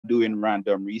doing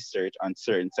random research on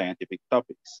certain scientific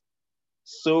topics.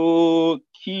 So,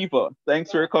 Kiva,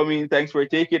 thanks for coming. Thanks for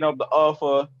taking up the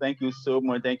offer. Thank you so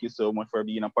much. Thank you so much for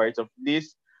being a part of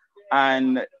this.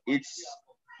 And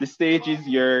the stage is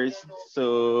yours.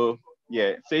 So,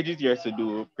 yeah, stage is yours to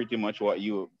do pretty much what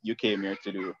you came here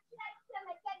to do.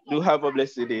 Do have a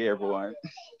blessed day, everyone.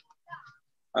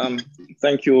 Um,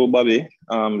 Thank you, Bobby.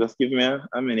 Just give me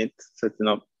a minute setting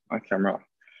up my camera.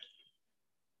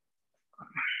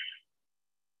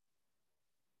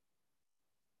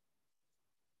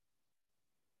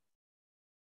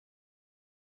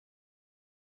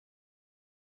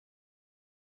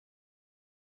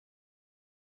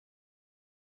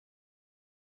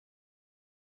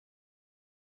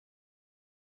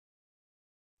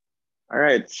 All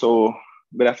right, so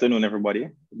good afternoon, everybody.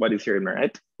 Everybody's hearing me,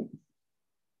 right?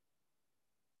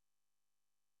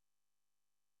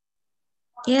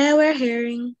 Yeah, we're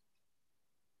hearing.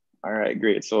 All right,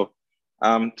 great. So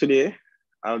today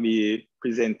I'll be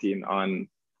presenting on,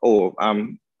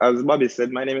 as Bobby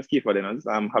said, my name is Keith Adenas.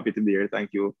 I'm happy to be here. Thank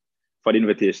you for the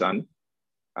invitation.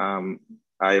 Um,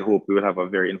 I hope we will have a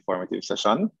very informative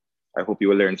session. I hope you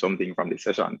will learn something from this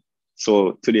session.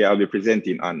 So today I'll be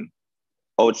presenting on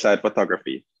outside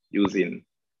photography using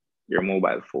your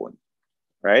mobile phone,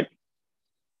 right?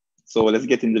 So let's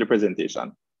get into the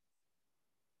presentation.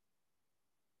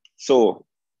 So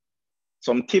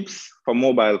some tips for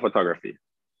mobile photography.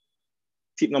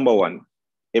 Tip number one,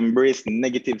 embrace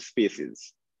negative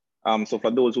spaces. So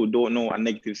for those who don't know, a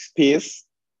negative space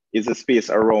is a space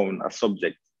around a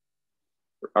subject,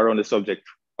 around the subject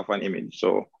of an image.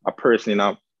 So a person in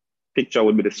a picture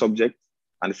would be the subject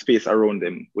and the space around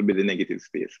them would be the negative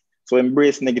space. So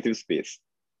embrace negative space.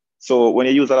 So when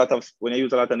you use a lot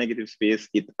of negative space,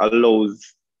 it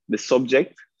allows the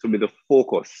subject to be the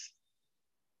focus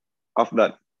of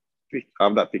that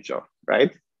picture,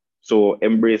 right? So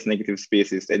embrace negative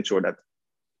spaces to ensure that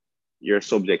your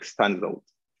subject stands out.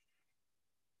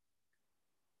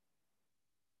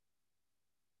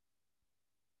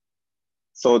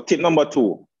 So tip number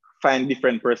two, find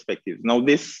different perspectives. Now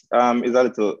this is a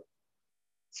little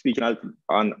speaking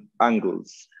on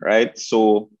angles, right?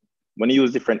 So when you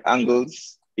use different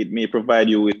angles, it may provide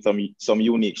you with some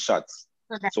unique shots.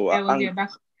 So I will get back.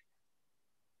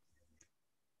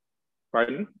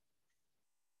 Pardon?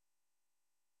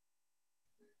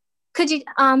 Could you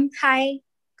hi?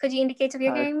 Could you indicate if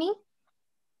you're hearing me?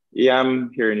 Yeah,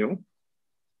 I'm hearing you.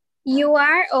 You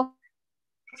are?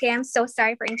 Okay, I'm so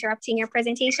sorry for interrupting your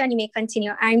presentation. You may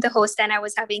continue. I'm the host and I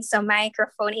was having some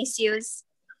microphone issues.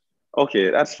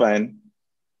 Okay, that's fine.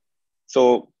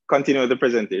 So continue the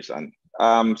presentation.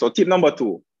 So tip number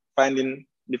two, finding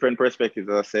different perspectives,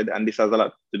 as I said, and this has a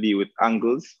lot to do with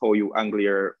angles, how you angle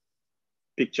your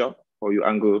picture, how you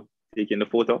angle taking the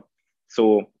photo.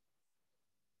 So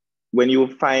when you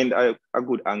find a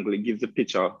good angle, it gives the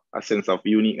picture a sense of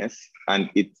uniqueness and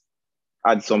it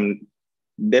adds some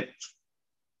depth.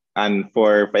 And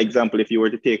for example, if you were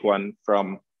to take one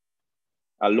from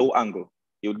a low angle,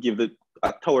 it would give it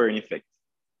a towering effect.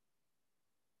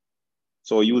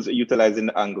 So utilizing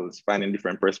the angles, finding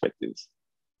different perspectives.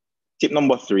 Tip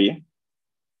number three,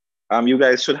 you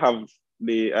guys should have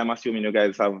I'm assuming you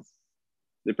guys have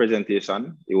the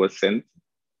presentation. It was sent,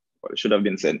 or it should have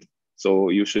been sent. So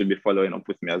you should be following up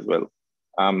with me as well.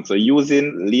 So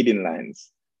using leading lines.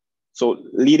 So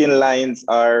leading lines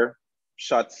are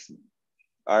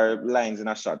lines in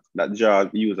a shot that draw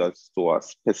users to a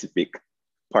specific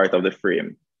part of the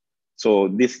frame. So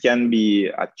this can be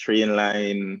a train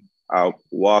line, a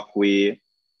walkway,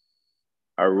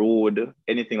 a road,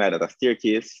 anything like that, a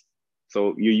staircase.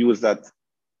 So you use that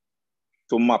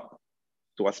to map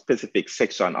to a specific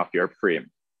section of your frame.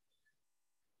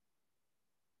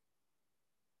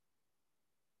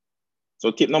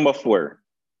 So tip number four,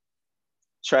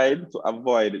 try to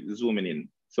avoid zooming in.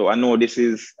 So I know this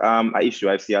is an issue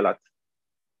I see a lot.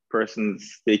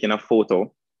 Persons taking a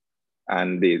photo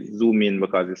and they zoom in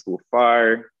because it's too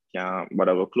far, can't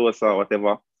bother closer,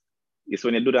 whatever. It's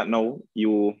when you do that now,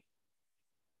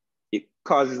 it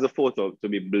causes the photo to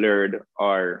be blurred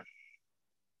or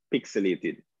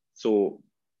pixelated. So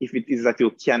if it is that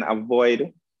you can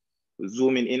avoid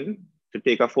zooming in to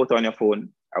take a photo on your phone,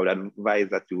 I would advise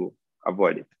that you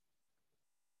avoid it.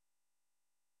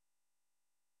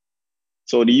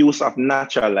 So the use of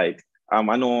natural light. I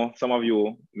know some of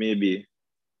you may be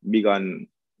big on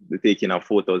the taking of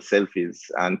photos, selfies,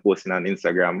 and posting on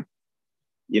Instagram.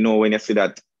 You know, when you see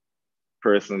that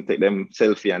person take them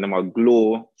selfie and them a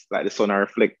glow, it's like the sun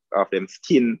reflect off them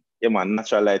skin. Yeah, man,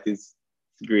 natural light is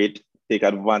great. Take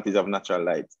advantage of natural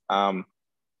light.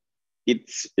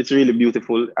 it's really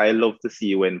beautiful. I love to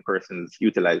see when persons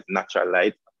utilize natural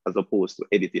light as opposed to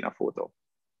editing a photo.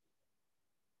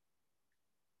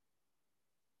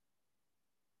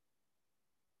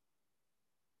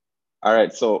 All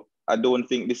right, so I don't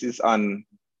think this is on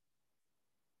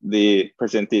the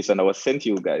presentation that was sent to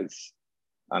you guys,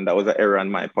 and that was an error on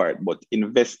my part, but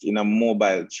invest in a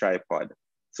mobile tripod.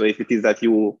 So if it is that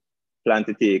you plan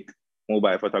to take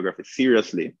mobile photography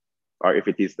seriously, or if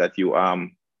it is that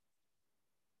you're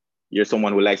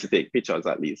someone who likes to take pictures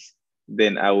at least,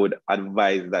 then I would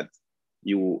advise that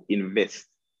you invest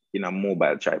in a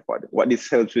mobile tripod. What this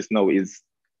helps with now is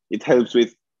it helps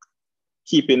with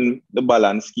keeping the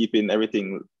balance, keeping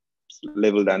everything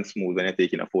leveled and smooth when you're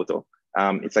taking a photo.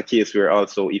 It's a case where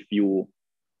also if you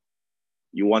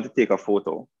want to take a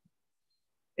photo,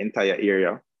 entire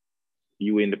area,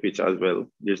 you in the picture as well,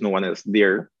 there's no one else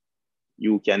there,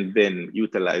 you can then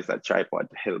utilize that tripod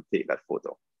to help take that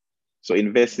photo. So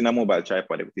invest in a mobile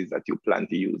tripod if it is that you plan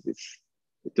to use this,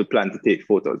 to plan to take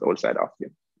photos outside of you.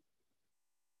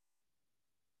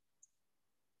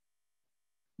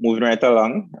 Moving right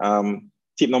along,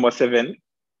 tip number 7,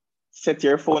 set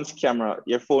your phone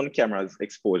camera's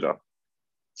exposure.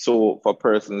 So for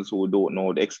persons who don't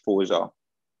know the exposure,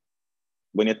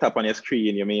 when you tap on your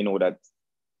screen, you may know that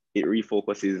it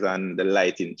refocuses and the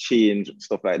lighting change,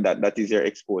 stuff like that. That is your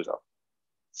exposure.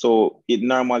 So it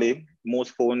normally,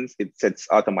 most phones, it sets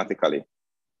automatically.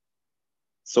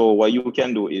 So what you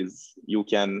can do is you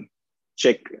can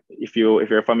check, if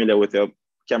you're familiar with your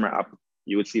camera app,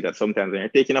 you would see that sometimes when you're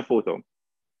taking a photo,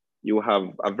 you have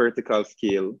a vertical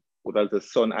scale without the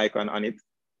sun icon on it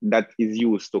that is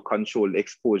used to control the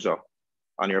exposure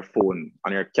on your phone,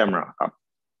 on your camera app.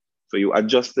 So you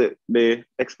adjust the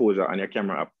exposure on your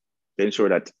camera app to ensure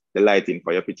that the lighting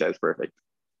for your picture is perfect.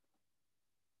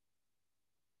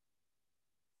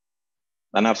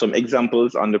 And I have some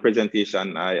examples on the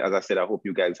presentation. As I said, I hope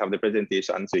you guys have the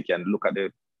presentation so you can look at the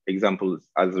examples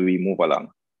as we move along.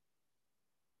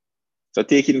 So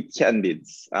taking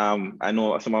candids. I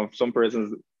know some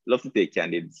persons love to take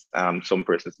candids. Some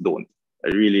persons don't.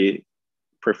 A really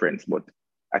preference, but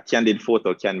a candid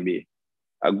photo can be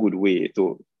a good way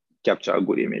to capture a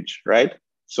good image, right?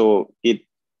 So you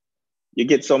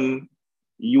get some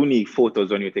unique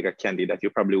photos when you take a candid that you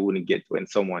probably wouldn't get when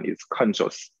someone is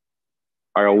conscious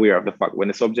or aware of the fact, when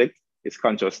the subject is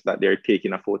conscious that they're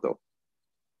taking a photo.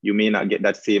 You may not get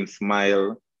that same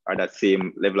smile or that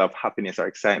same level of happiness or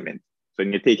excitement. So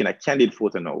when you're taking a candid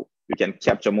photo now, you can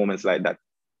capture moments like that.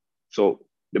 So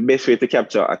the best way to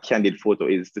capture a candid photo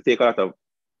is to take a lot of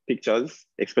pictures,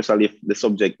 especially if the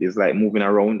subject is like moving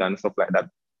around and stuff like that.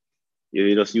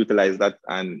 You just utilize that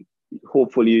and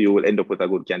hopefully you will end up with a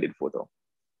good candid photo.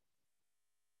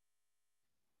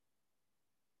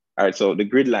 All right, so the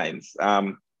grid lines.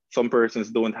 Some persons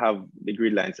don't have the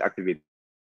grid lines activated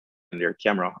on their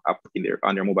camera app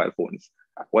on their mobile phones.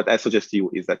 What I suggest to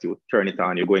you is that you turn it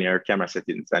on, you go in your camera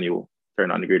settings and you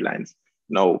turn on the grid lines.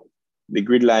 Now, the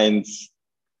grid lines,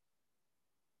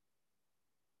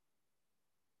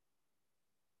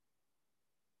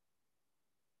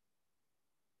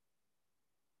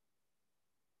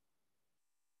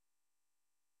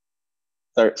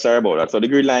 sorry about that. So the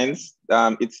grid lines,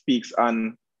 it speaks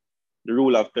on the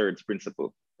rule of thirds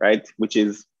principle, right? Which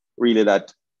is really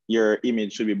that your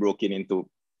image should be broken into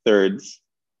thirds,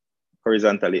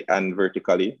 horizontally and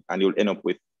vertically, and you'll end up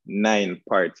with 9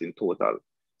 parts in total.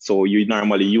 So you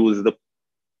normally use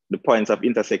the points of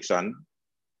intersection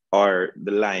or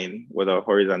the line, whether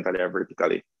horizontally or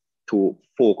vertically, to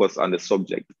focus on the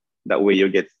subject. That way you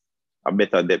get a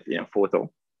better depth in your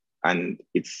photo and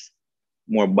it's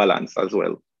more balanced as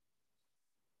well.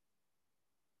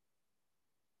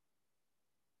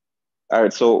 All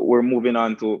right, so we're moving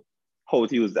on to how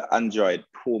to use the Android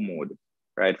Pro mode,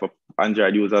 right? For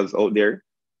Android users out there,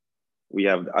 we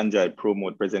have the Android Pro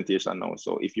mode presentation now.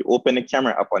 So if you open the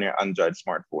camera app on your Android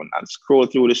smartphone and scroll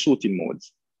through the shooting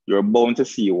modes, you're bound to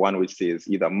see one which says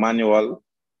either manual,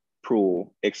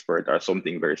 pro, expert, or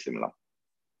something very similar.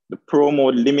 The Pro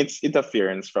mode limits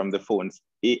interference from the phone's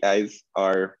AI's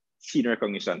or scene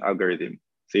recognition algorithm.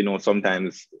 So, you know,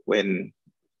 sometimes when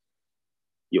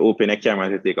you open a camera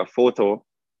to take a photo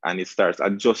and it starts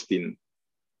adjusting,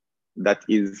 that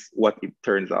is what it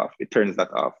turns off. It turns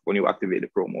that off when you activate the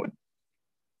Pro mode.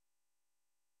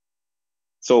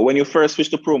 So when you first switch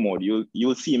to Pro mode,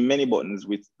 you'll see many buttons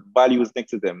with values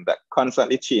next to them that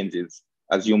constantly changes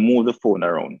as you move the phone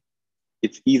around.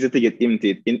 It's easy to get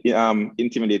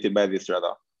intimidated by this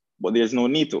rather, but there's no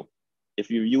need to. If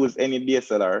you use any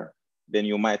DSLR, then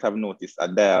you might have noticed a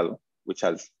dial which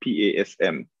has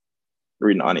PASM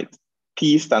written on it.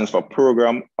 P stands for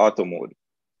Program Auto Mode,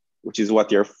 which is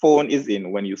what your phone is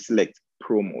in when you select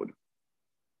Pro Mode.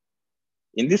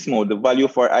 In this mode, the value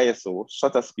for ISO,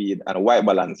 shutter speed, and white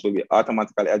balance will be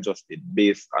automatically adjusted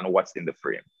based on what's in the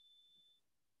frame.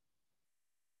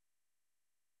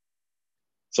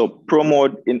 So Pro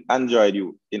Mode in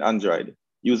Android,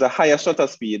 use a higher shutter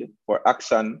speed for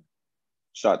action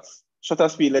shots. Shutter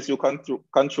speed lets you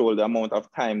control the amount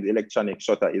of time the electronic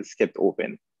shutter is kept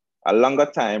open. A longer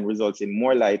time results in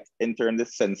more light entering the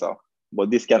sensor,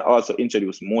 but this can also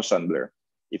introduce motion blur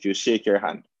if you shake your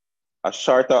hand. A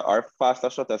shorter or faster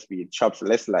shutter speed traps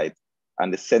less light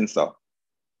and the sensor,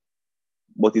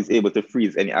 but is able to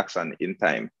freeze any action in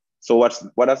time. So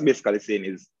what that's basically saying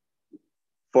is,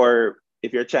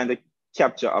 if you're trying to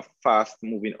capture a fast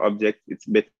moving object, it's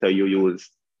better you use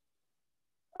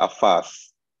a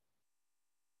fast.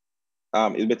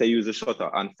 It's better use a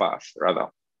shutter and fast rather.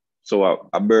 So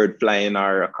a bird flying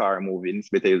or a car moving, it's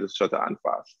better use a shutter and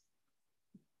fast.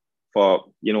 For,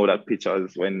 that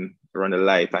pictures when you run the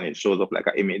light and it shows up like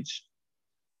an image.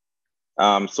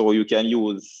 So you can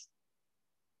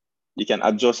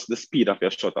adjust the speed of your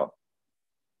shutter.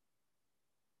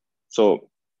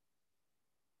 So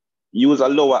use a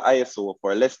lower ISO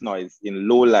for less noise in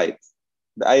low light.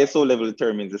 The ISO level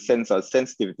determines the sensor's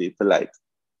sensitivity to light.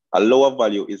 A lower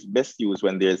value is best used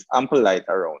when there's ample light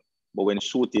around, but when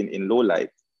shooting in low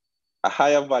light, a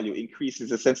higher value increases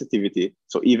the sensitivity,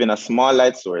 so even a small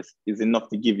light source is enough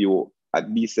to give you a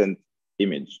decent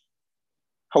image.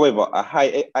 However, a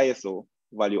high ISO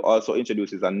value also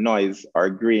introduces a noise or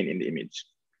grain in the image.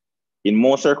 In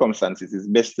most circumstances, it's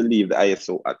best to leave the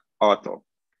ISO at auto.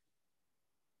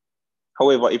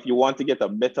 However, if you want to get a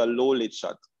better low lit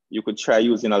shot, you could try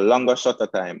using a longer shutter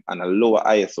time and a lower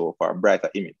ISO for a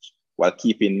brighter image while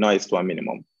keeping noise to a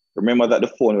minimum. Remember that the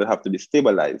phone will have to be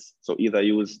stabilized. So either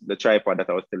use the tripod that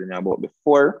I was telling you about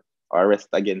before or rest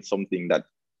against something that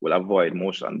will avoid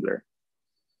motion blur.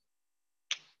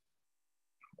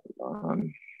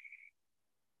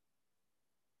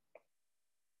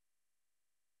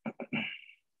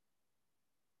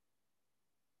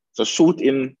 So shoot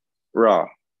in RAW.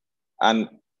 And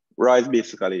RAW is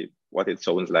basically what it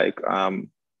sounds like.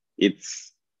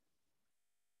 It's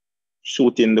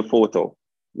shooting the photo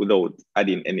without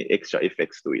adding any extra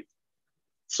effects to it.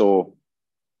 So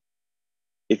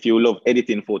if you love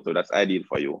editing photo, that's ideal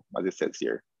for you, as it says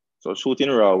here. So shooting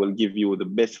RAW will give you the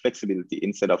best flexibility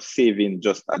instead of saving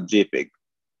just a JPEG.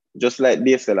 Just like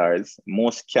DSLRs,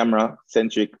 most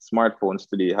camera-centric smartphones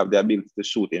today have the ability to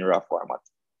shoot in RAW format,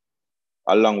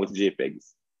 along with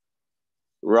JPEGs.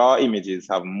 RAW images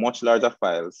have much larger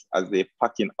files as they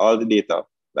pack in all the data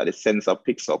that the sensor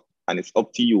picks up, and it's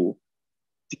up to you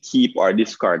to keep or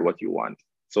discard what you want.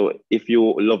 So if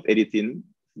you love editing,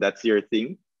 that's your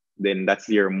thing, then that's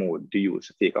your mode to use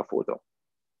to take a photo.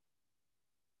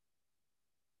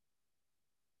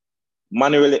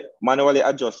 Manually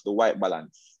adjust the white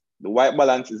balance. The white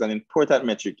balance is an important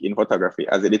metric in photography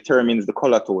as it determines the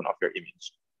color tone of your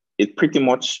image. In pretty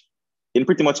much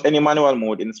any manual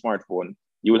mode in the smartphone,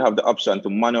 you will have the option to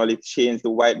manually change the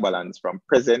white balance from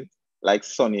present, like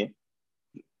sunny,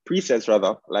 presets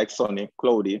rather, like sunny,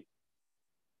 cloudy,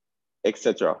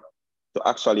 etc., to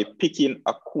actually picking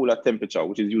a cooler temperature,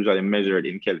 which is usually measured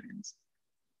in kelvins.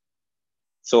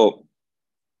 So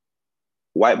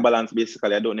white balance,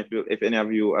 basically, I don't know if any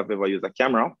of you have ever used a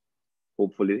camera,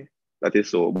 hopefully that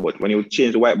is so, but when you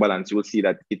change the white balance, you will see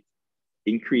that it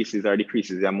increases or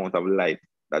decreases the amount of light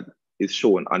that is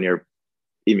shown on your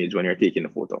image when you're taking a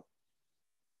photo.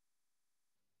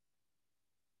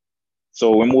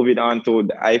 So we're moving on to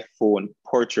the iPhone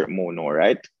portrait mode now,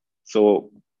 right? So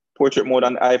portrait mode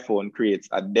on the iPhone creates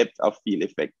a depth of field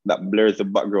effect that blurs the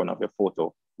background of your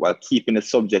photo while keeping the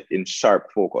subject in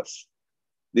sharp focus.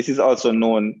 This is also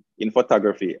known in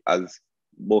photography as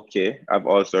bokeh. I've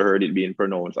also heard it being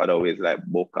pronounced other ways like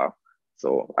bokeh.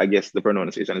 So I guess the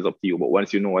pronunciation is up to you, but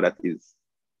once you know what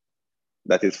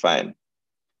that is fine.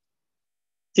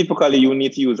 Typically, you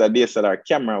need to use a DSLR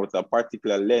camera with a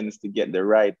particular lens to get the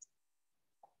right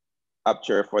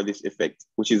aperture for this effect,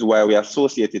 which is why we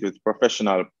associate it with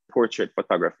professional portrait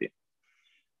photography.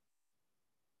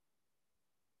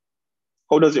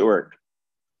 How does it work?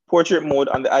 Portrait mode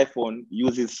on the iPhone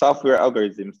uses software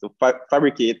algorithms to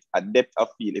fabricate a depth of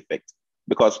field effect.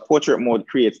 Because portrait mode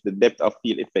creates the depth of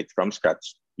field effect from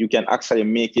scratch, you can actually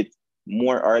make it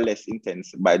more or less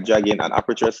intense by dragging an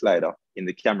aperture slider in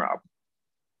the camera app.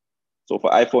 So for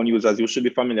iPhone users, you should be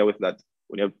familiar with that.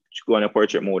 When you go on a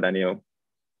portrait mode and you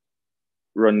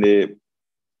run the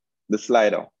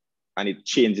slider and it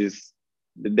changes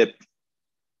the depth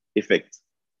effect.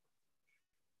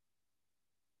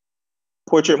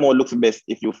 Portrait mode looks best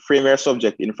if you frame your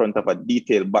subject in front of a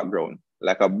detailed background,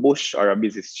 like a bush or a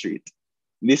busy street.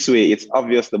 This way, it's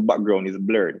obvious the background is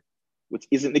blurred, which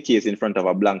isn't the case in front of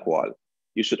a blank wall.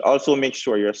 You should also make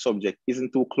sure your subject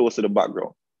isn't too close to the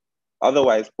background.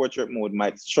 Otherwise, portrait mode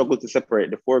might struggle to separate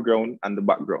the foreground and the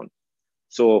background.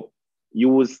 So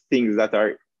use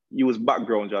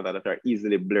backgrounds rather that are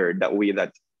easily blurred, that way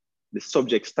that the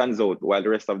subject stands out while the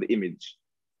rest of the image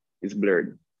is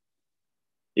blurred.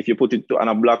 If you put it on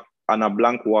a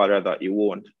blank wall, rather, it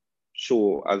won't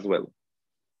show as well.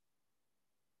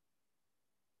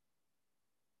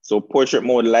 So portrait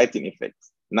mode lighting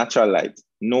effects, natural light,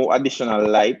 no additional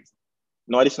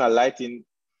lighting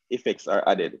effects are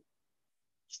added.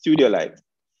 Studio light,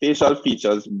 facial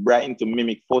features brighten to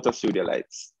mimic photo studio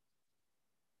lights.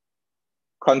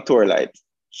 Contour light,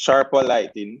 sharper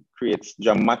lighting creates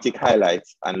dramatic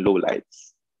highlights and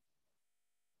lowlights.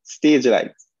 Stage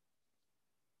light,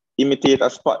 imitate a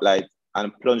spotlight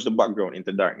and plunge the background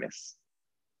into darkness.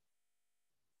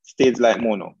 Stage light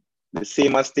mono, the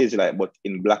same as stage light but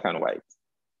in black and white.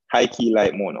 High key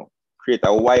light mono, create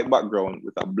a white background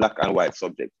with a black and white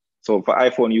subject. So for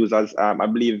iPhone users, I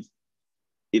believe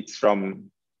it's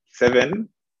from 7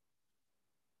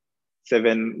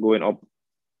 going up.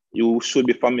 You should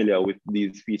be familiar with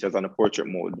these features on the portrait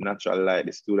mode, natural light,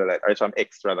 the studio light, or from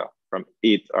X rather, from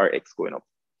 8 or X going up.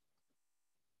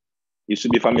 You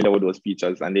should be familiar with those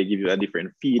features and they give you a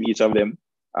different feel, each of them.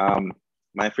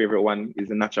 My favorite one is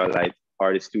the natural light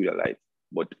or the studio light,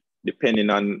 but depending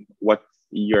on what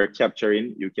you're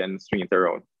capturing, you can swing it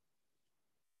around.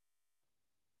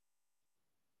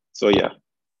 So yeah.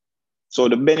 So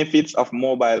the benefits of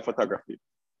mobile photography.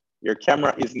 Your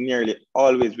camera is nearly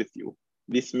always with you.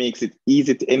 This makes it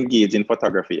easy to engage in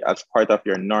photography as part of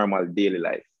your normal daily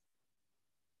life.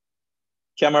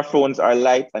 Camera phones are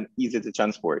light and easy to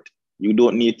transport. You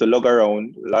don't need to lug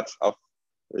around lots of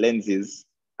lenses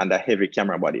and a heavy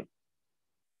camera body.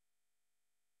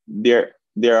 There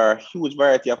are a huge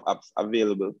variety of apps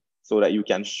available so that you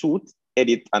can shoot,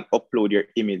 edit, and upload your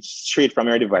image straight from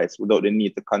your device without the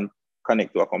need to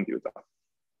connect to a computer.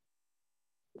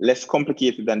 Less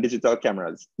complicated than digital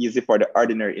cameras, easy for the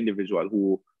ordinary individual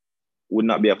who would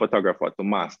not be a photographer to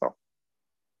master.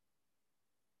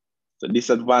 So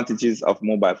disadvantages of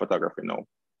mobile photography now.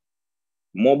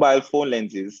 Mobile phone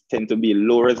lenses tend to be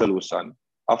low resolution,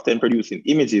 often producing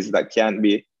images that can't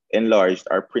be enlarged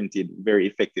or printed very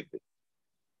effectively.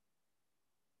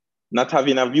 Not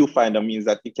having a viewfinder means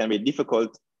that it can be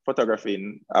difficult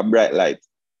photographing a bright light.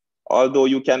 Although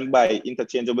you can buy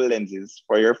interchangeable lenses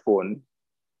for your phone,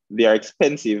 they are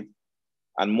expensive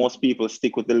and most people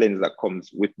stick with the lens that comes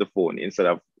with the phone instead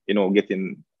of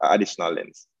getting an additional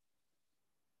lens.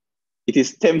 It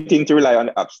is tempting to rely on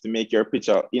the apps to make your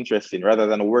picture interesting rather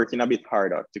than working a bit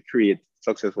harder to create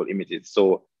successful images.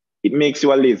 So it makes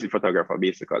you a lazy photographer,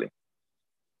 basically.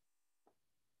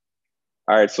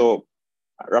 All right, so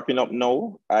wrapping up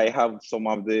now, I have some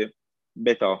of the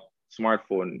better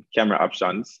smartphone camera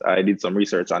options. I did some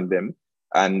research on them.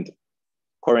 And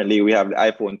currently we have the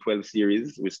iPhone 12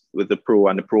 series with the Pro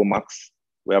and the Pro Max.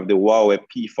 We have the Huawei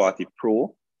P40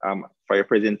 Pro. For your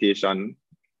presentation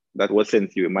that was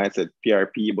sent to you, it might say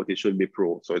PRP, but it should be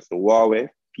Pro. So it's the Huawei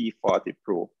P40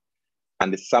 Pro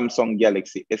and the Samsung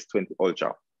Galaxy S20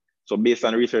 Ultra. So based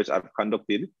on research I've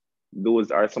conducted, those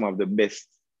are some of the best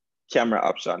camera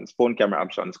options, phone camera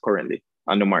options currently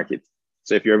on the market.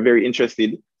 So if you're very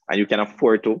interested and you can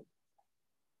afford to,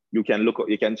 you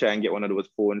can try and get one of those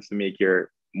phones to make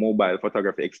your mobile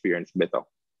photography experience better.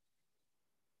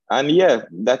 And yeah,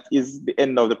 that is the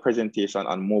end of the presentation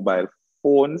on mobile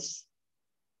phones.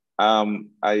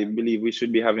 I believe we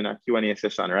should be having a Q&A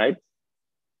session, right?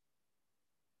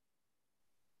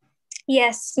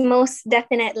 Yes, most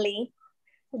definitely.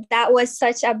 That was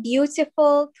such a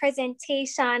beautiful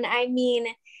presentation. I mean,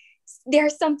 there are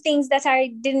some things that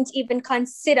I didn't even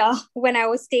consider when I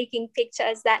was taking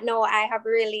pictures that now I have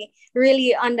really,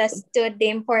 really understood the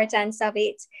importance of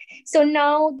it. So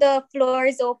now the floor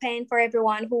is open for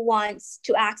everyone who wants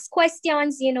to ask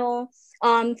questions,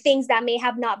 things that may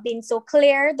have not been so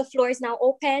clear. The floor is now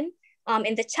open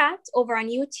in the chat over on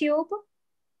YouTube.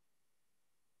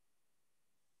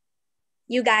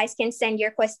 You guys can send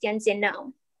your questions in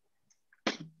now.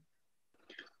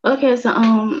 Okay, so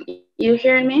you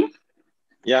hearing me?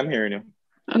 Yeah, I'm hearing you.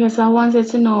 Okay, so I wanted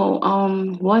to know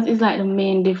what is like the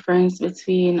main difference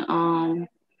between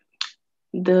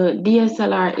the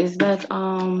DSLR, is that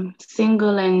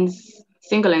single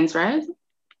lens, right?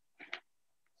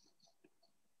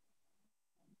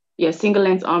 Yeah, single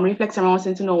lens reflex. I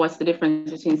wanted to know what's the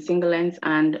difference between single lens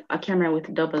and a camera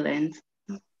with double lens.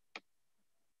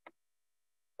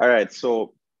 All right,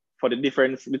 so for the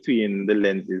difference between the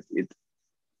lenses,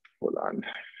 hold on.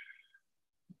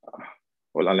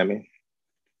 Hold on, let me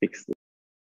fix this.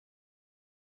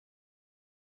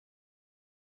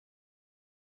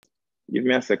 Give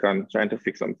me a second, trying to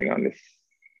fix something on this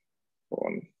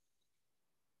phone.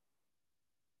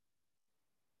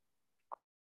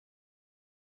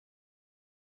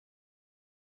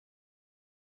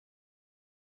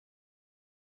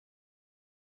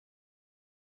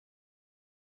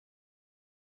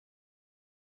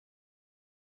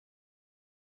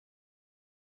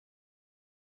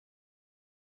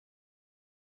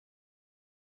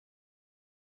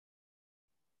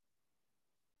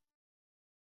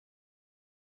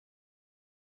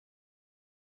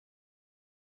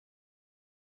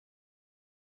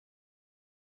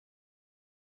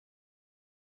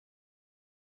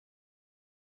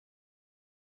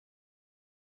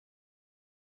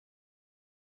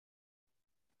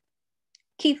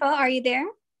 Kifa, are you there?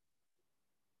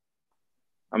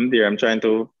 I'm there. I'm trying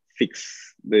to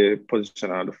fix the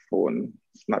position of the phone.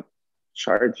 It's not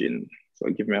charging, so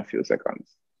give me a few seconds.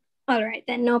 All right,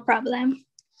 then, no problem.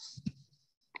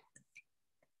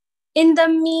 In the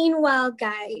meanwhile,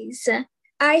 guys,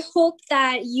 I hope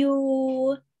that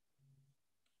you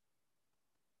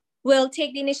will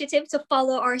take the initiative to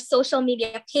follow our social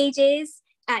media pages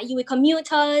at UE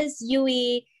Commuters,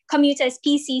 UE Commuters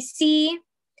PCC,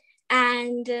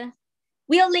 and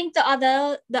we'll link the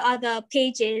other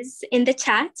pages in the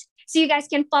chat so you guys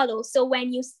can follow. So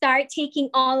when you start taking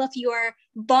all of your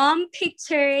bomb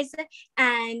pictures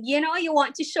and you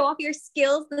want to show off your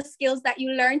skills, the skills that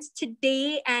you learned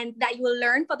today and that you will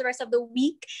learn for the rest of the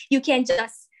week, you can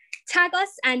just tag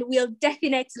us and we'll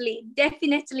definitely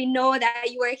know that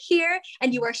you are here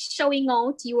and you are showing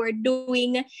out, you are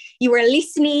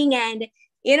listening, and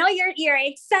you're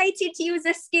excited to use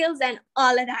the skills and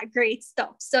all of that great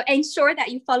stuff. So ensure that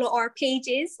you follow our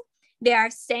pages. They are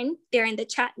sent, they're in the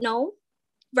chat now,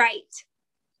 right?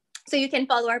 So you can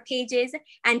follow our pages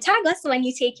and tag us when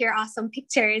you take your awesome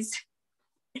pictures.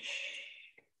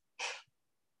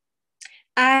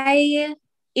 It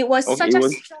was Okay, such a...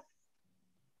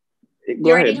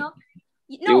 Go ahead.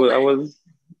 No, I was,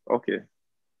 okay.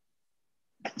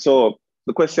 So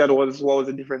the question was, what was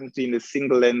the difference between the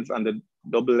single lens and the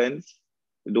double lens,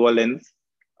 the dual lens?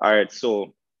 All right,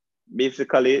 so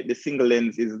basically the single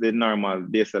lens is the normal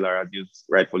DSLR, as you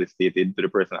rightfully stated to the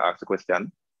person who asked the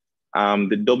question.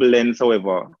 The double lens,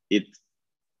 however,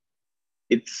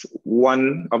 it's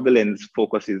one of the lens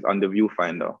focuses on the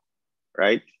viewfinder,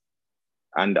 right?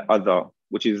 And the other,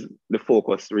 which is the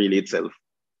focus really itself.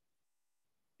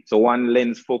 So one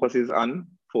lens focuses on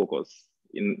focus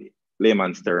in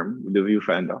layman's term, the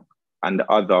viewfinder, and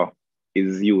the other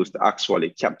is used to actually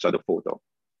capture the photo.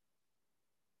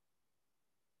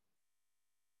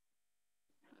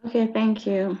 Okay, thank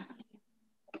you.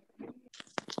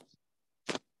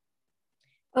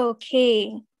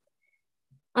 Okay.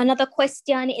 Another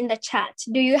question in the chat.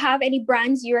 Do you have any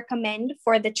brands you recommend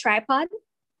for the tripod?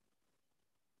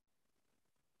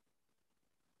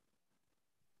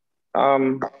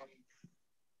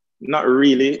 Not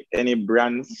really any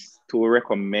brands to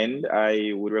recommend.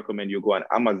 I would recommend you go on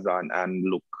Amazon and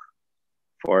look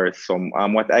for some.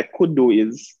 What I could do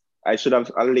is I should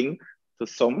have a link to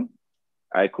some.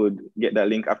 I could get that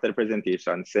link after the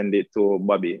presentation, send it to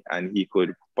Bobby, and he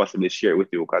could possibly share it with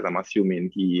you because I'm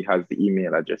assuming he has the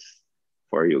email address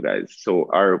for you guys. So,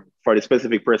 or for the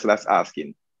specific person that's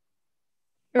asking,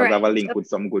 right. I have a link with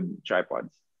some good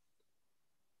tripods.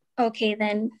 Okay,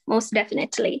 then most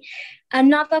definitely.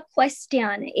 Another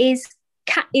question is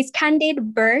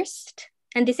Candid Burst?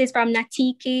 And this is from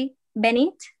Natiki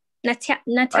Bennett.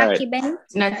 Nataki Bennett.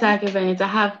 Nataki Bennett. I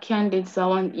have Candid, so I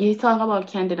want you talk about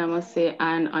Candid, I must say,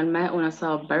 and on my own I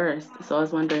saw Burst. So I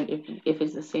was wondering if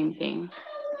it's the same thing.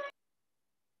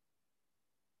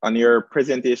 On your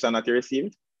presentation that you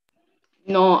received?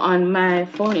 No, on my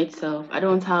phone itself. I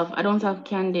don't have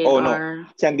Candid. Oh no,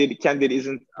 Candid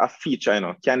isn't a feature, you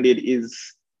know. Candid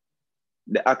is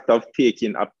the act of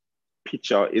taking a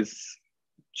picture, is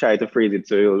try to phrase it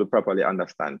so you'll properly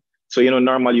understand. So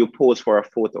normally you pose for a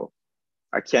photo.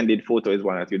 A candid photo is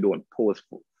one that you don't pose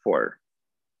for,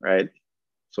 right?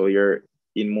 So you're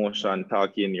in motion,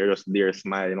 talking, you're just there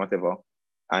smiling, whatever,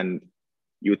 and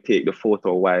you take the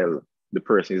photo while the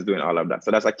person is doing all of that.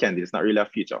 So that's a candid, it's not really a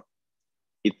feature.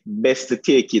 It's best to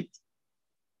take it.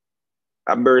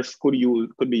 A burst could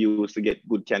be used to get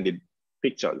good candid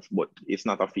pictures, but it's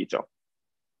not a feature.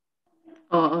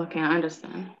 Oh, okay, I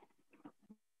understand.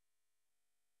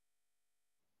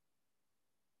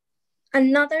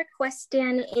 Another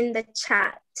question in the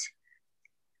chat.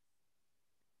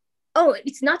 Oh,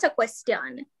 it's not a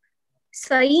question.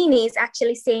 Saini is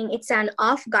actually saying it's an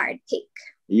off-guard pic.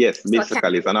 Yes, So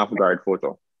basically, it's an off-guard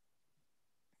photo.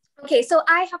 Okay, so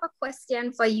I have a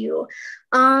question for you.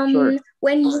 Sure.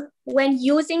 When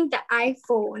using the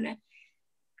iPhone,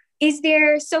 is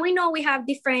there, so we know we have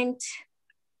different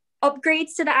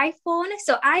upgrades to the iPhone.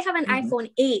 So I have an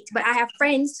iPhone 8, but I have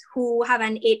friends who have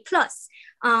an 8 Plus.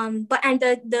 And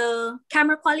the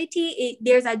camera quality,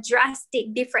 there's a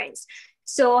drastic difference.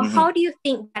 So how do you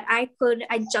think that I could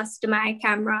adjust my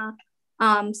camera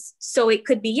so it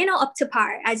could be, you know, up to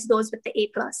par as those with the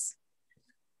 8 Plus?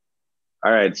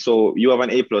 All right, so you have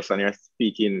an A plus and you're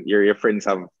speaking, your friends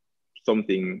have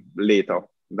something later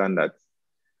than that.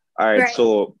 All right,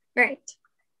 so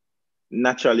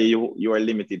naturally you are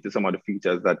limited to some of the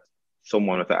features that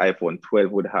someone with an iPhone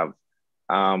 12 would have.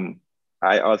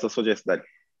 I also suggest that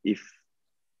if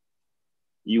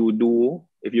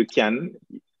you can,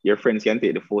 your friends can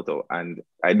take the photo, and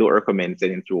I don't recommend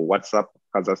sending through WhatsApp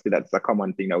because I see that's a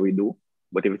common thing that we do.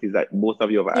 But if it is that both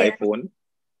of you have an iPhone,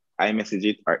 I message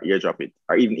it or airdrop it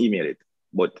or even email it.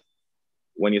 But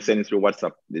when you send it through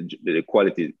WhatsApp, the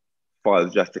quality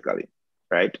falls drastically,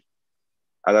 right?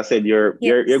 As I said, you're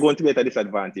going to be at a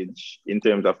disadvantage in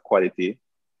terms of quality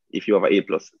if you have an A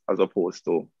plus as opposed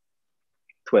to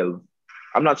 12.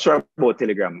 I'm not sure about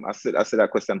Telegram. I said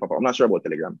that question, Papa. I'm not sure about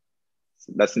Telegram.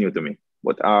 That's new to me.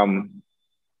 But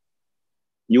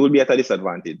you will be at a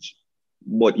disadvantage,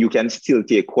 but you can still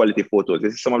take quality photos.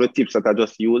 This is some of the tips that I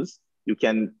just used. You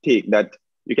can take that.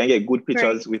 You can get good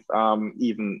pictures with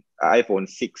even iPhone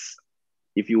 6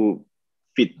 if you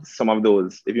fit some of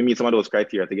those. If you meet some of those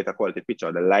criteria to get a quality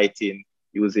picture, the lighting,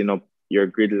 using up your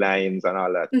grid lines and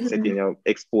all that, setting your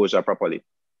exposure properly.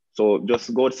 So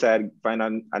just go outside,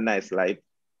 find a nice light,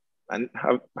 and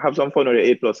have some fun with the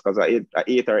 8 Plus, because a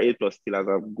 8 or 8 Plus still has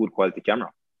a good quality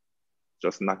camera,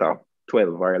 just not a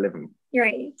 12 or 11.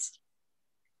 Right.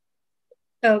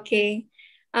 Okay.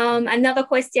 Another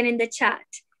question in the chat.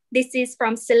 This is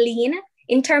from Celine.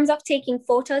 In terms of taking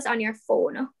photos on your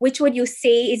phone, which would you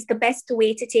say is the best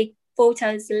way to take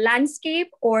photos, landscape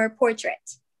or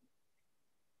portrait?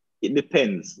 It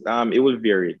depends. It will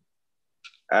vary.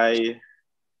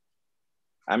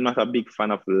 I'm not a big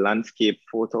fan of landscape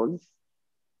photos,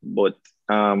 but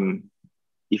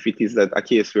if it is a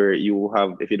case where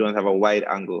if you don't have a wide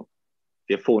angle, if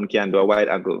your phone can do a wide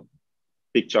angle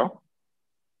picture,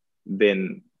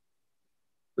 then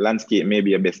landscape may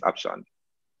be a best option,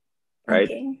 right?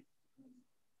 Okay.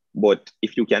 But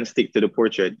if you can stick to the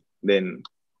portrait, then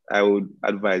I would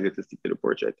advise you to stick to the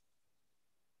portrait.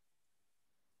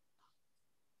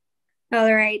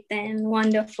 All right, then.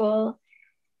 Wonderful.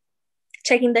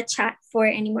 Checking the chat for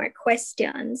any more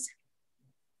questions.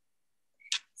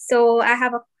 So I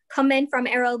have a comment from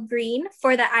Errol Green.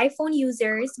 For the iPhone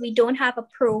users, we don't have a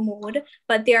pro mode,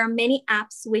 but there are many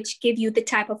apps which give you the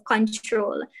type of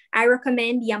control. I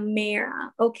recommend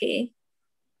Yamera. Okay.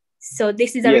 So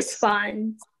this is a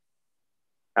response.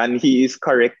 And he is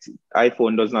correct.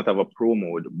 iPhone does not have a pro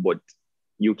mode, but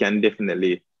you can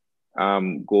definitely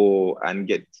go and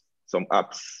get some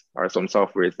apps or some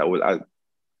softwares that will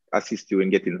assist you in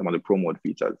getting some of the pro mode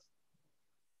features.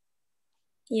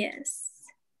 Yes.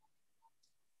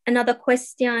 Another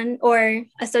question or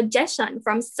a suggestion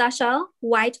from Sasha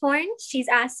Whitehorn. She's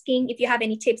asking if you have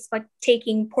any tips for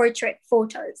taking portrait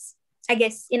photos, I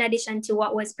guess, in addition to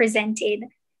what was presented.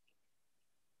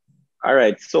 All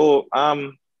right. So,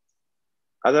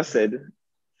 as I said,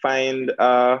 find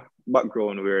a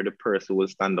background where the person will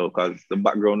stand out, because the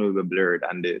background will be blurred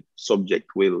and the subject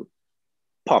will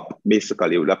pop.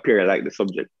 Basically, it will appear like the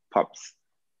subject pops.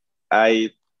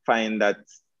 I find that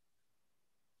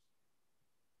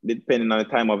depending on the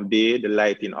time of day, the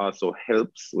lighting also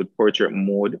helps with portrait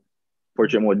mode.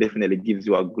 Portrait mode definitely gives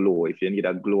you a glow. If you need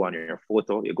a glow on your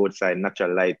photo, you go outside,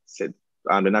 natural light set,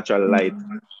 and the natural light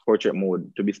portrait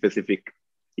mode, to be specific,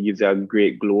 it gives you a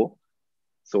great glow.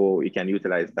 So you can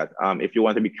utilize that. If you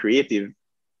want to be creative,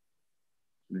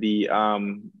 the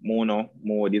mono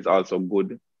mode is also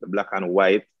good. The black and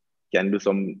white can do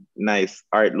some nice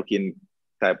art looking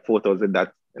type photos with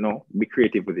that, be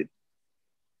creative with it.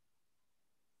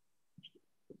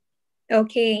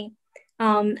 Okay.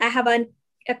 I have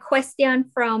a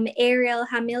question from Ariel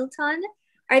Hamilton.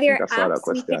 Are there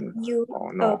apps we can use?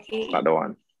 Oh, no, okay. Not the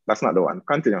one. That's not the one.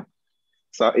 Continue.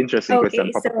 So interesting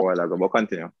question, Papa, but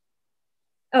continue.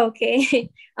 Okay.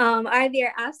 Are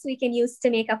there apps we can use to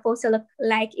make a photo look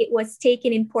like it was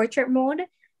taken in portrait mode,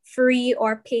 free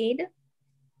or paid?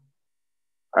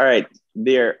 All right.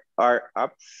 There are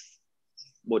apps,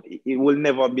 but it will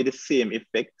never be the same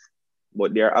effect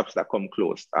but there are apps that come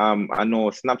close. I know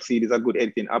Snapseed is a good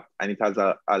editing app, and it has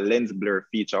a lens blur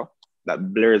feature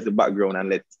that blurs the background and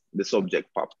lets the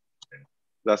subject pop.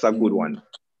 That's a good one,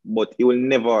 but it will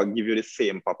never give you the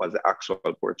same pop as the actual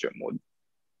portrait mode.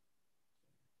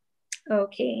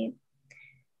 Okay.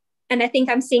 And I think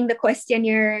I'm seeing the question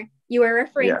you were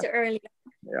referring to earlier.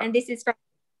 Yeah. And this is from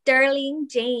Sterling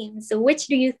James. So which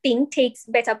do you think takes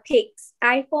better pics,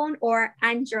 iPhone or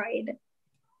Android?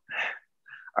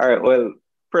 All right. Well,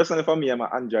 personally for me, I'm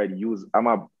an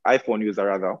iPhone user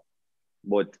rather,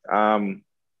 but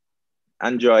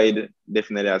Android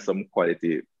definitely has some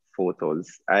quality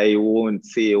photos. I won't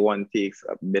say one takes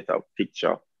a better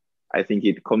picture. I think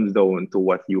it comes down to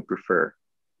what you prefer.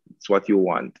 It's what you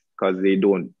want, because they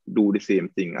don't do the same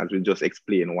thing as we just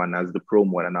explained. One has the pro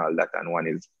mode and all that, and one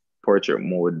is portrait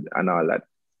mode and all that.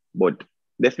 But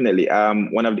definitely,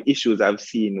 one of the issues I've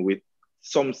seen with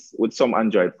some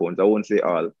Android phones, I won't say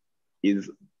all, is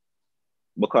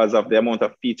because of the amount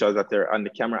of features that are on the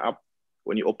camera app.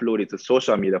 When you upload it to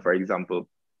social media, for example,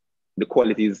 the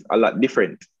quality is a lot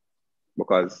different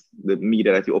because the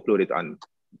media that you upload it on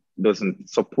doesn't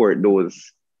support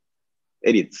those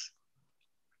edits.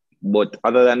 But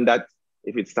other than that,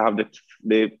 if it's to have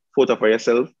the photo for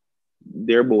yourself,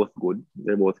 they're both good.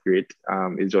 They're both great.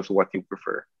 It's just what you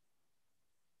prefer.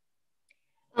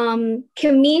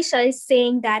 Kamisha is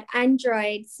saying that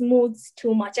Android smooths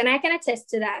too much, and I can attest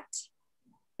to that.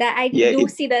 That I do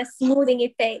see the smoothing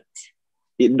effect.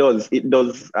 It does. It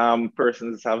does.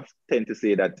 Persons tend to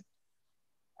say that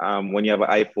when you have an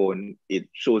iPhone, it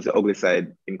shows the ugly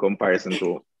side in comparison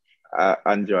to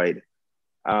Android.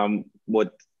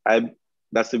 But I think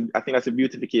that's a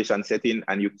beautification setting,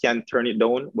 and you can turn it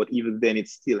down. But even then, it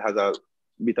still has a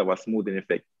bit of a smoothing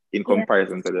effect in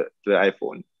comparison to the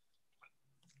iPhone.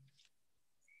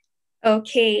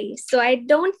 Okay, so I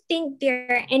don't think there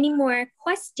are any more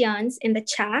questions in the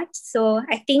chat. So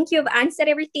I think you've answered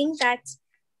everything that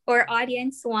our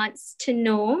audience wants to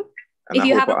know. And if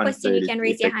you have a question, you can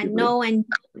raise your hand now and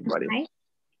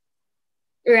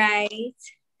right.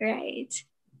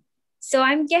 So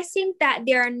I'm guessing that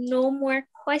there are no more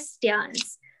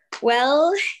questions.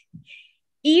 Well,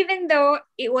 even though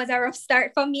it was a rough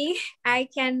start for me, I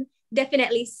can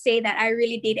definitely say that I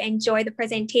really did enjoy the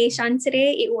presentation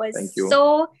today. It was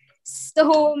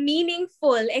so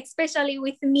meaningful, especially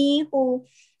with me who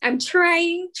I'm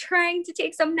trying to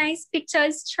take some nice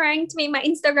pictures, trying to make my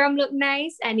Instagram look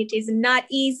nice, and it is not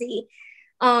easy.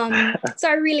 So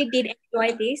I really did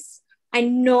enjoy this. I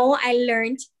know I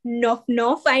learned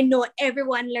enough. I know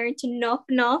everyone learned enough.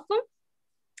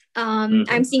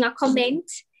 I'm seeing a comment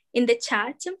in the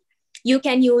chat. You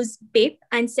can use BIP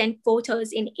and send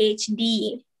photos in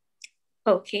HD.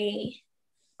 Okay,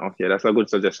 that's a good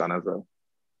suggestion as well.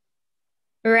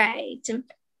 Right.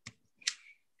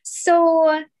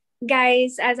 So,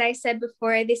 guys, as I said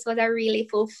before, this was a really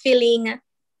fulfilling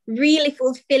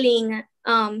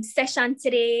session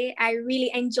today. I really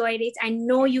enjoyed it. I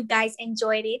know you guys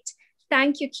enjoyed it.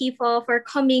 Thank you, Kifa, for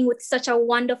coming with such a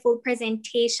wonderful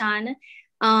presentation.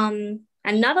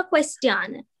 Another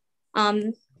question.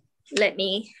 Let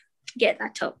me get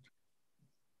that up.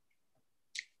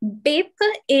 BIP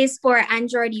is for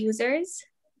Android users.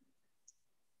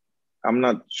 I'm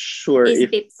not sure if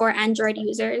BIP for Android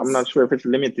users. I'm not sure if it's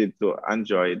limited to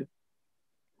Android.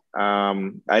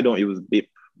 I don't use BIP,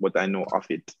 but I know of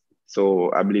it.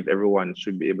 So I believe everyone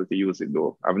should be able to use it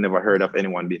though. I've never heard of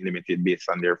anyone being limited based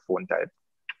on their phone type.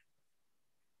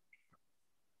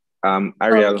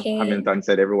 Ariel Hamilton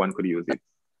said everyone could use it.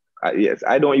 Yes,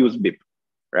 I don't use BIP,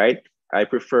 right? I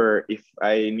prefer, if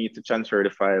I need to transfer the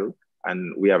file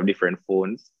and we have different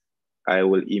phones, I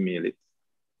will email it.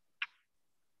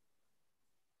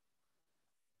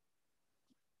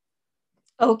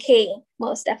 Okay,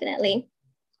 most definitely.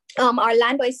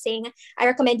 Orlando is saying, I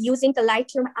recommend using the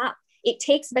Lightroom app. It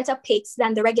takes better pics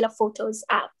than the regular Photos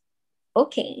app.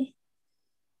 Okay.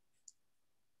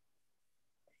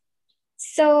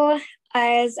 So,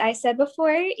 as I said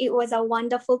before, it was a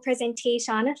wonderful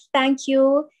presentation. Thank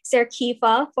you, Sir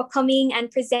Kifa, for coming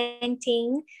and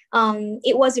presenting.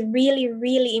 It was really,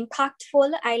 really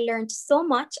impactful. I learned so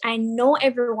much. I know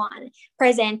everyone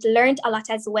present learned a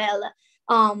lot as well.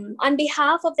 On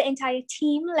behalf of the entire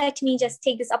team, let me just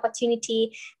take this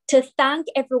opportunity to thank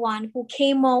everyone who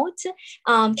came out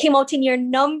in your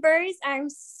numbers. I'm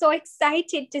so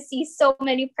excited to see so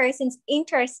many persons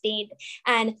interested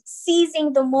and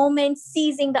seizing the moment,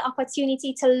 seizing the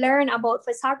opportunity to learn about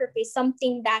photography,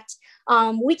 something that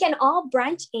we can all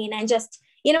branch in and just,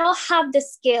 have the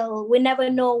skill. We never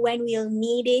know when we'll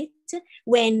need it,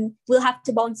 when we'll have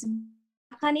to bounce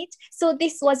back on it. So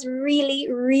this was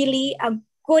really, really a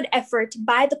good effort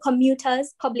by the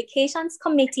Commuters Publications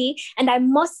Committee, and I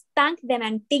must thank them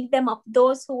and big them up,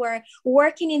 those who were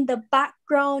working in the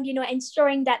background,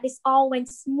 ensuring that this all went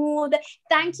smooth.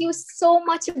 Thank you so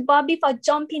much, Bobby, for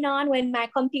jumping on when my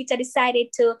computer decided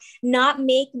to not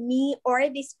make me or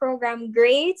this program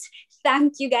great.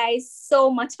 Thank you guys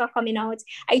so much for coming out.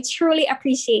 I truly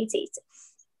appreciate it.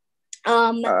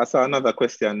 I saw another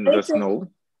question just now.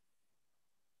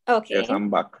 Okay. Yes,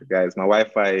 I'm back, guys. My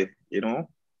Wi-Fi, you know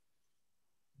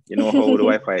how the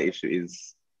Wi-Fi issue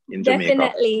is in Jamaica.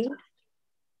 Definitely.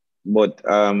 But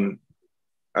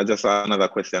I just saw another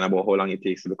question about how long it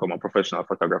takes to become a professional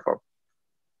photographer.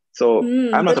 So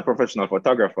I'm not a professional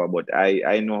photographer, but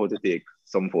I know how to take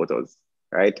some photos,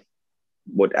 right?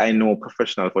 But I know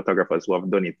professional photographers who have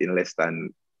done it in less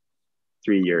than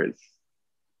 3 years.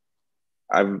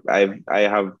 I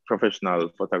have professional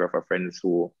photographer friends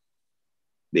who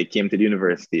they came to the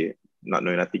university not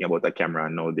knowing nothing about a camera,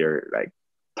 and now they're like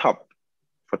top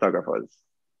photographers.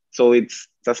 So it's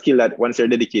a skill that once you're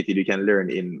dedicated, you can learn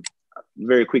in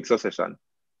very quick succession.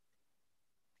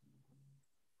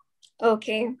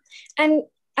 Okay. And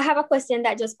I have a question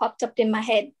that just popped up in my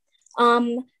head.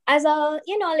 As a,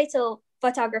 little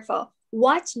photographer,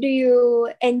 what do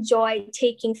you enjoy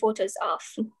taking photos of?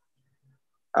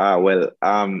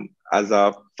 As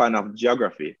a fan of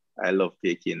geography, I love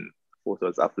taking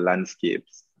photos of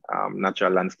landscapes,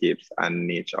 natural landscapes and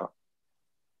nature.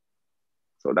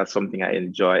 So that's something I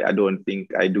enjoy. I don't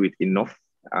think I do it enough.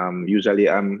 Usually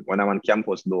when I'm on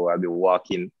campus though, I'll be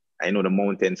walking. I know the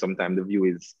mountains, sometimes the view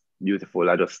is beautiful.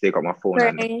 I just take out my phone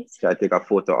and try to take a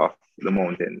photo of the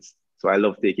mountains. So I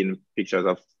love taking pictures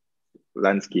of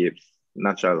landscapes,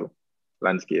 natural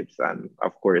landscapes, and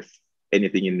of course,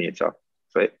 anything in nature.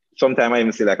 So sometimes I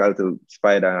even see like a little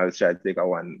spider and I'll try to take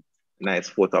one nice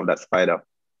photo of that spider.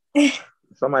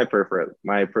 So my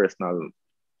personal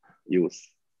use.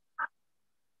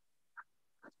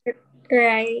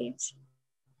 Right.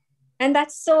 And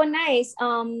that's so nice.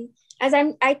 As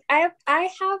I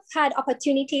have had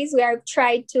opportunities where I've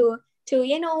tried to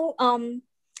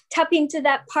tap into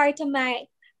that part of my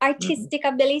artistic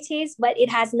abilities, but it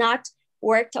has not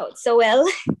worked out so well.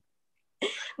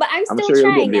 But I'm still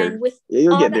trying, and with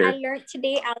all that I learned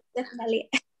today, I'll definitely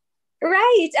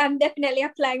I'm definitely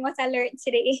applying what I learned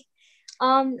today.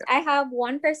 I have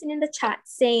one person in the chat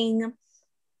saying,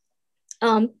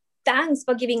 thanks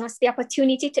for giving us the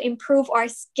opportunity to improve our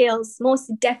skills,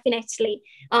 most definitely.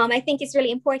 I think it's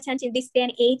really important in this day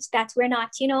and age that we're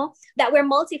not, that we're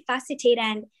multifaceted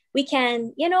and we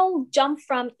can, jump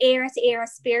from area to area,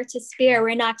 sphere to sphere.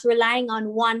 We're not relying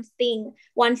on one thing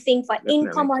for definitely.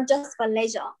 Income or just for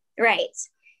leisure, right?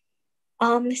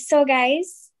 So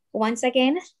guys, once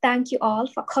again, thank you all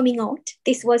for coming out.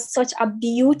 This was such a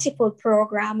beautiful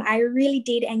program. I really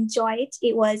did enjoy it.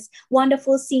 It was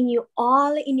wonderful seeing you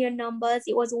all in your numbers.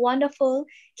 It was wonderful,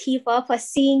 Kiva, for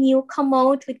seeing you come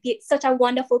out with such a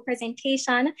wonderful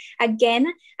presentation. Again,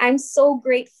 I'm so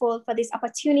grateful for this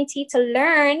opportunity to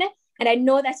learn, and I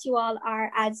know that you all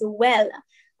are as well.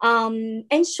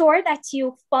 Ensure that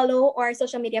you follow our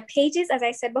social media pages, as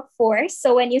I said before.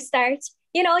 So when you start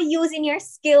using your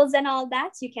skills and all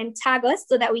that, you can tag us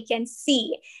so that we can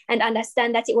see and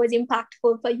understand that it was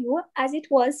impactful for you as it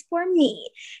was for me.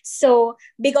 So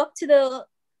big up to the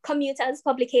Commuters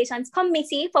Publications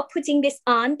Committee for putting this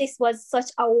on. This was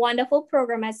such a wonderful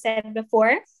program, as said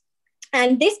before.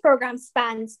 And this program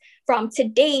spans from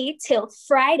today till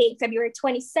Friday, February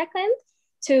 22nd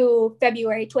to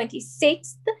February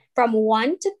 26th from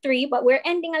 1 to 3, but we're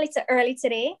ending a little early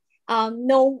today.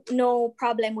 No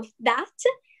problem with that.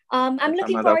 I'm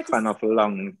looking forward to... I'm not a fan of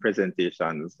long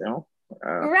presentations,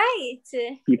 Right.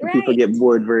 People get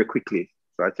bored very quickly.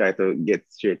 So I try to get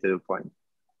straight to the point.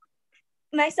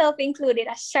 Myself included,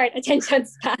 a short attention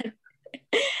span.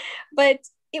 But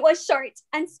it was short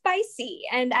and spicy,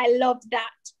 and I loved that.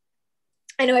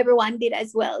 I know everyone did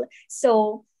as well.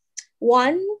 So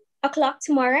 1 o'clock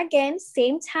tomorrow again,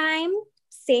 same time,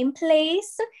 same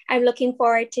place. I'm looking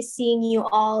forward to seeing you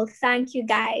all. Thank you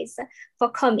guys for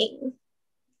coming.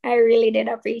 I really did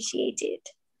appreciate it.